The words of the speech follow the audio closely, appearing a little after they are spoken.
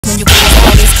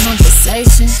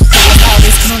conversation? All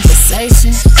this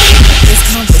conversation. This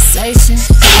conversation.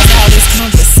 All this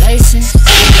conversation.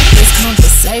 This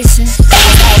conversation.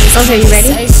 Okay, you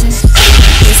ready?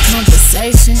 This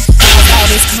conversation. All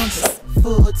this conversation.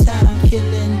 Full-time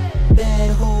killing,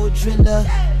 bad hole driller,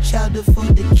 chowder for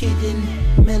the kitten,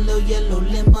 mellow yellow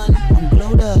lemon, I'm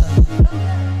glowed up.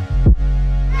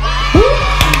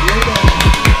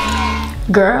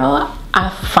 Girl, I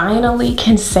finally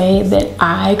can say that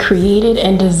I created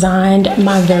and designed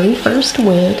my very first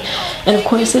wig, and of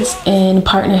course it's in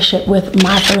partnership with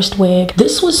Myfirstwig.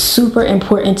 This was super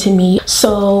important to me,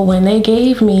 so when they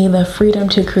gave me the freedom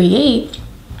to create,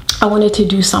 I wanted to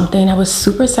do something that was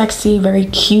super sexy, very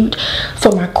cute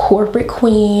for my corporate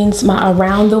queens, my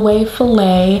around the way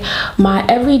fillet, my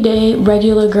everyday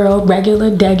regular girl,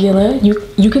 regular degular,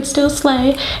 you could still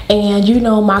slay, and you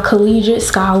know, my collegiate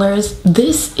scholars.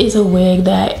 This is a wig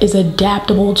that is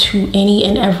adaptable to any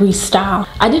and every style.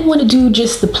 I didn't want to do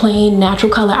just the plain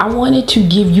natural color. I wanted to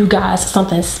give you guys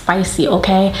something spicy,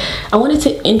 okay? I wanted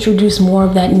to introduce more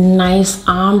of that nice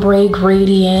ombre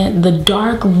gradient, the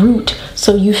dark root,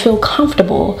 so you feel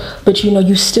comfortable, but you know,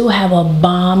 you still have a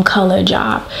bomb color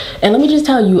job. And let me just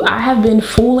tell you, I have been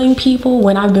fooling people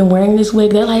when I've been wearing this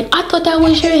wig. They're like, I thought that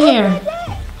was your hair.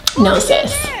 No,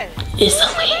 sis, it's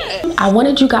a wig. I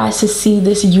wanted you guys to see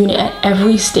this unit at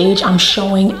every stage. I'm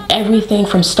showing everything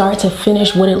from start to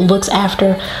finish, what it looks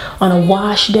after on a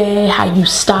wash day, how you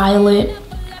style it.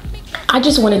 I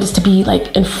just wanted this to be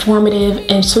like informative,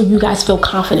 and so you guys feel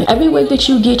confident. Every wig that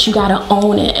you get, you gotta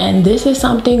own it, and this is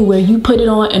something where you put it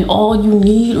on and all you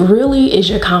need really is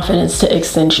your confidence to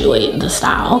accentuate the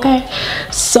style, okay?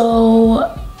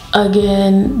 So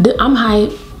again, I'm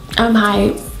hype.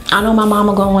 I know my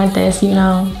mama gonna want this, you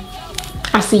know.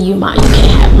 I see you, mom, you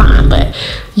can't have mine, but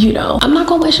you know, I'm not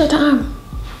gonna waste your time.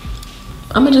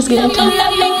 I'm gonna just get into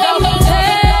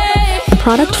it.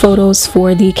 Product photos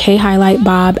for the K highlight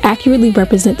bob accurately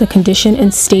represent the condition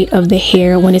and state of the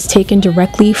hair when it's taken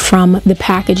directly from the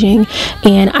packaging,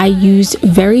 and I used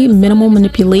very minimal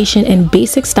manipulation and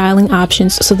basic styling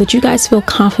options so that you guys feel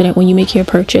confident when you make your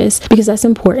purchase, because that's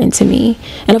important to me.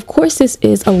 And of course, this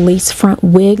is a lace front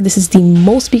wig. This is the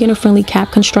most beginner friendly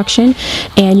cap construction,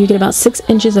 and you get about 6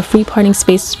 inches of free parting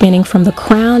space spanning from the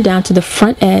crown down to the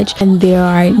front edge, and there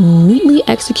are neatly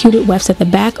executed wefts at the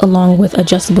back along with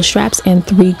adjustable straps and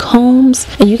 3 combs.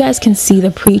 And you guys can see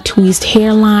the pre-tweezed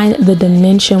hairline. The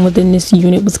dimension within this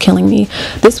unit was killing me.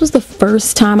 This was the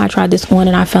first time I tried this on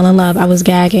and I fell in love. I was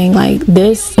gagging like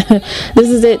this. This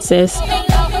is it, sis.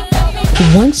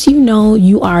 Once you know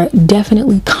you are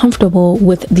definitely comfortable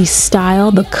with the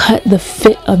style, the cut, the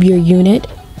fit of your unit,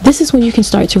 this is when you can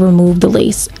start to remove the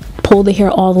lace. Pull the hair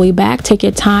all the way back, take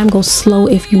your time, go slow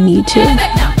if you need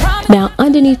to. Now,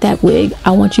 underneath that wig,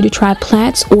 I want you to try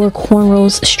plaits or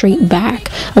cornrows straight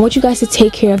back. I want you guys to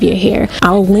take care of your hair.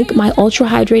 I'll link my ultra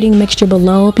hydrating mixture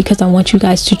below because I want you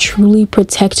guys to truly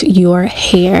protect your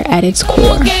hair at its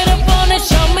core.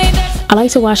 I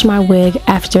like to wash my wig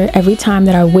after every time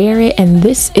that I wear it, and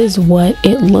this is what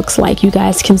it looks like. You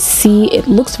guys can see it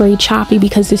looks very choppy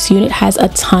because this unit has a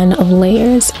ton of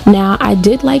layers. Now, I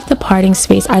did like the parting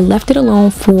space. I left it alone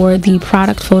for the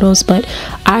product photos, but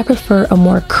I prefer a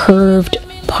more curved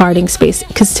parting space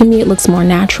because to me it looks more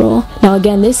natural. Now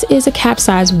again, this is a cap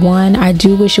size 1. I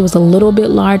do wish it was a little bit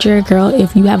larger. Girl,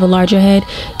 if you have a larger head,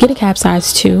 get a cap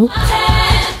size 2.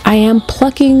 I am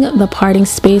plucking the parting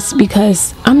space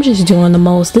because I'm just doing the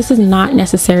most. This is not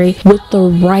necessary. With the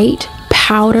right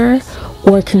powder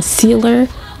or concealer,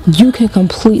 you can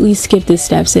completely skip this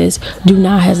step, sis. Do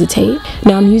not hesitate.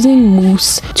 Now I'm using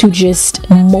mousse to just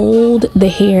mold the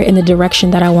hair in the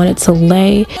direction that I want it to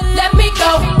lay. Let me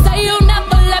go. Say you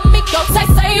never let me go.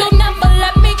 Say you never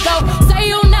let me go. Say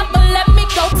you never let me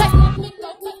go.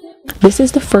 This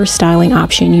is the first styling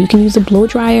option. You can use a blow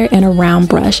dryer and a round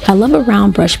brush. I love a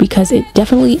round brush because it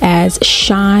definitely adds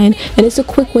shine and it's a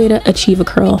quick way to achieve a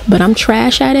curl, but I'm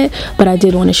trash at it, but I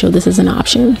did want to show this as an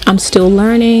option. I'm still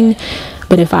learning,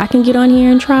 but if I can get on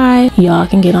here and try, y'all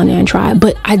can get on there and try.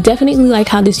 But I definitely like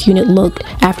how this unit looked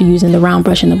after using the round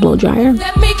brush and the blow dryer.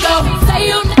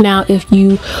 Now, if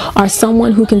you are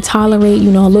someone who can tolerate,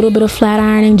 you know, a little bit of flat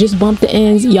ironing, just bump the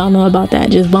ends. Y'all know about that.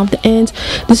 Just bump the ends.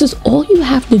 This is all you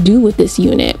have to do with this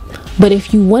unit. But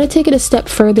if you want to take it a step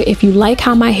further, if you like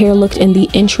how my hair looked in the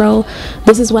intro,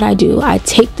 this is what I do. I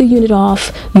take the unit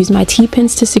off, use my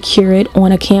T-pins to secure it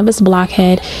on a canvas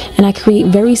blockhead, and I create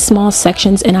very small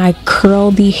sections and I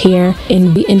curl the hair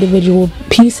in the individual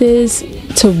pieces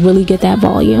to really get that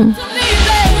volume.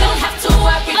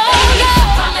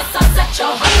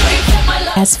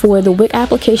 As for the wig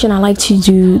application, I like to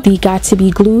do the got to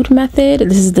be glued method.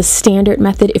 This is the standard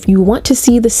method. If you want to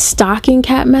see the stocking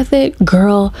cap method,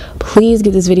 girl, please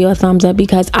give this video a thumbs up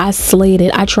because I slayed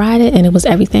it. I tried it and it was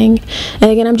everything. And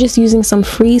again, I'm just using some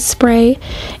freeze spray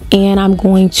and I'm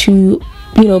going to,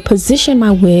 you know, position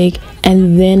my wig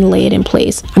and then lay it in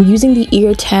place. I'm using the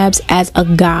ear tabs as a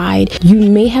guide. You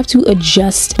may have to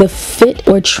adjust the fit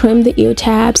or trim the ear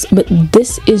tabs, but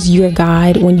this is your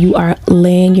guide when you are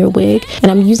laying your wig. And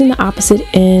I'm using the opposite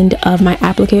end of my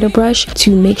applicator brush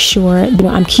to make sure, you know,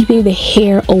 I'm keeping the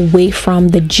hair away from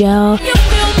the gel.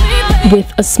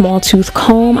 With a small tooth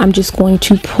comb, I'm just going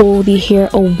to pull the hair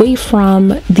away from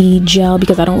the gel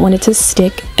because I don't want it to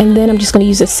stick. And then I'm just going to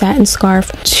use a satin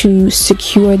scarf to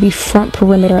secure the front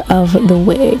perimeter of the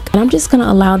wig. And I'm just going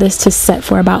to allow this to set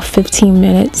for about 15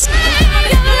 minutes.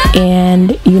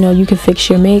 And you know, you can fix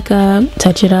your makeup,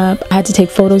 touch it up. I had to take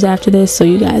photos after this so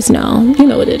you guys know, you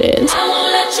know what it is.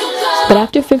 But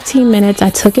after 15 minutes, I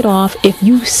took it off. If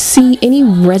you see any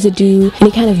residue,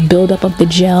 any kind of buildup of the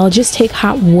gel, just take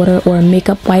hot water or a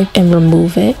makeup wipe and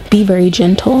remove it. Be very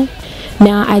gentle.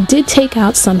 Now, I did take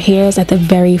out some hairs at the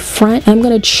very front. I'm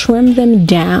going to trim them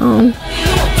down.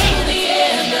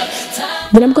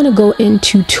 Then I'm going to go in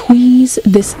to tweeze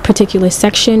this particular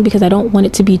section because I don't want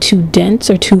it to be too dense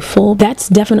or too full. That's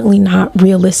definitely not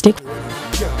realistic.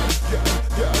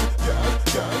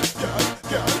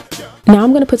 Now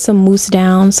I'm going to put some mousse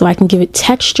down so I can give it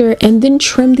texture and then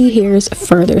trim the hairs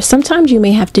further. Sometimes you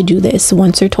may have to do this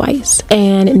once or twice.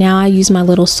 And now I use my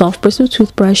little soft bristle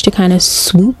toothbrush to kind of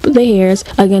swoop the hairs.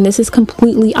 Again, this is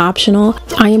completely optional.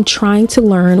 I am trying to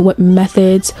learn what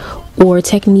methods or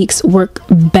techniques work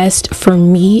best for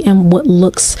me and what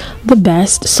looks the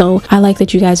best. So I like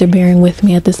that you guys are bearing with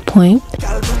me at this point.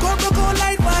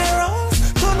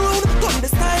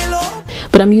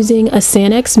 But I'm using a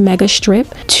Sanex Mega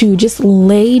Strip to just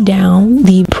lay down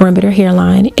the perimeter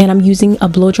hairline, and I'm using a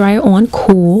blow dryer on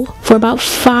cool for about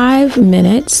 5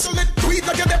 minutes.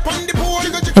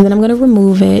 And then I'm going to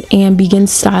remove it and begin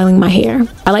styling my hair.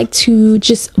 I like to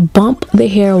just bump the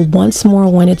hair once more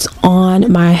when it's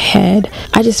on my head.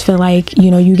 I just feel like,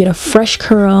 you know, you get a fresh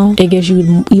curl. It gives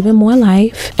you even more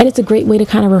life. And it's a great way to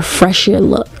kind of refresh your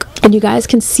look. And you guys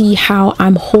can see how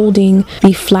I'm holding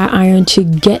the flat iron to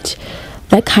get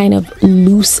that kind of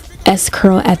loose S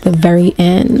curl at the very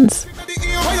ends.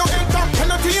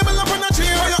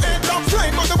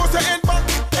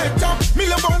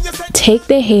 Take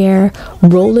the hair,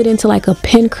 roll it into like a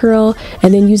pin curl,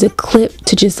 and then use a clip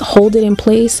to just hold it in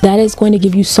place. That is going to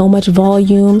give you so much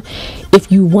volume.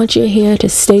 If you want your hair to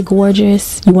stay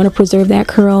gorgeous, you want to preserve that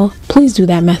curl, please do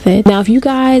that method. Now, if you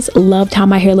guys loved how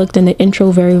my hair looked in the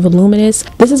intro, very voluminous,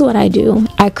 this is what I do.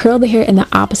 I curl the hair in the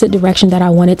opposite direction that I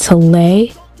want it to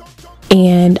lay,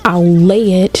 and I'll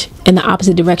lay it in the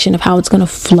opposite direction of how it's going to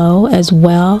flow as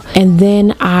well. And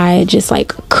then I just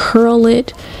like curl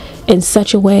it in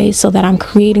such a way so that I'm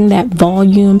creating that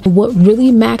volume. What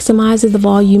really maximizes the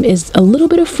volume is a little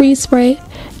bit of freeze spray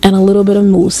and a little bit of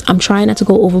mousse. I'm trying not to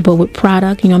go overboard with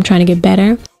product, you know, I'm trying to get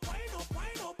better.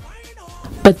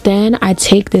 But then I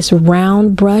take this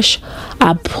round brush,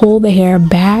 I pull the hair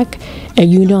back, and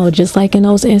you know, just like in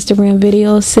those Instagram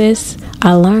videos, sis,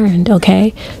 I learned,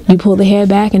 okay? You pull the hair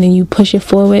back and then you push it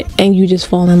forward and you just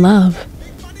fall in love.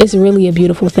 It's really a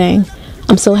beautiful thing.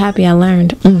 I'm so happy I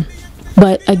learned.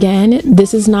 But again,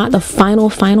 this is not the final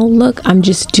look. I'm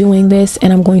just doing this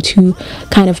and I'm going to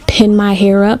kind of pin my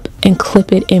hair up and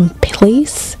clip it in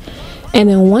place. And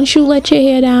then once you let your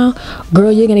hair down,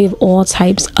 girl, you're gonna give all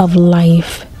types of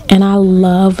life. And I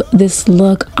love this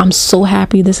look. I'm so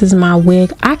happy this is my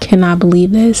wig. I cannot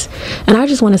believe this. And I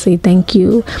just want to say thank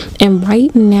you. And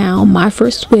right now,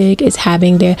 Myfirstwig is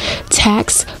having their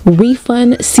tax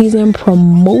refund season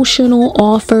promotional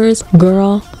offers.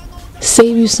 Girl,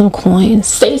 save you some coins.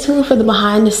 Stay tuned for the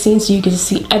behind the scenes so you can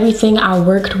see everything. I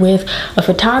worked with a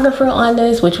photographer on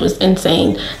this, which was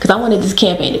insane because I wanted this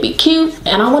campaign to be cute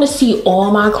and I want to see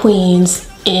all my queens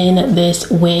in this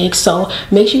wig. So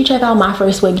make sure you check out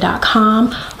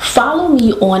myfirstwig.com. Follow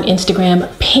me on Instagram,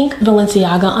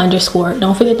 pinkvalenciaga_.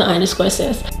 Don't forget the underscore,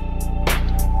 sis.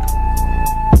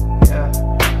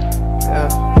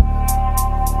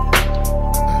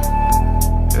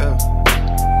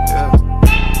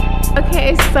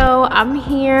 Okay, so I'm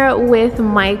here with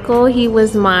Michael. He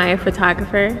was my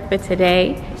photographer for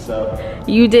today. What's up?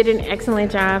 You did an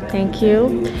excellent job, thank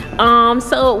you.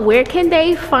 So where can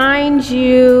they find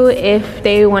you if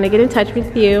they want to get in touch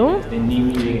with you? If they need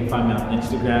me, they can find me on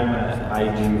Instagram at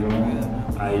IGRHONE,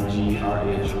 MDRHONE.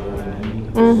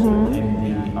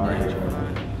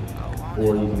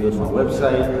 Or you can go to my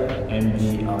website,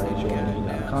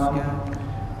 MDRHONE.com.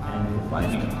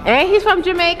 Funny. And he's from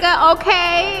Jamaica.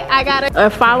 Okay, I got a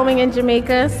following in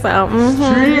Jamaica, so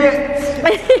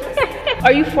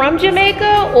Are you from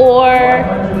Jamaica or?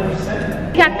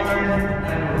 100%. Born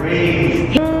and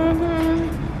raised.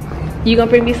 You gonna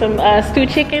bring me some stewed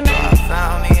chicken?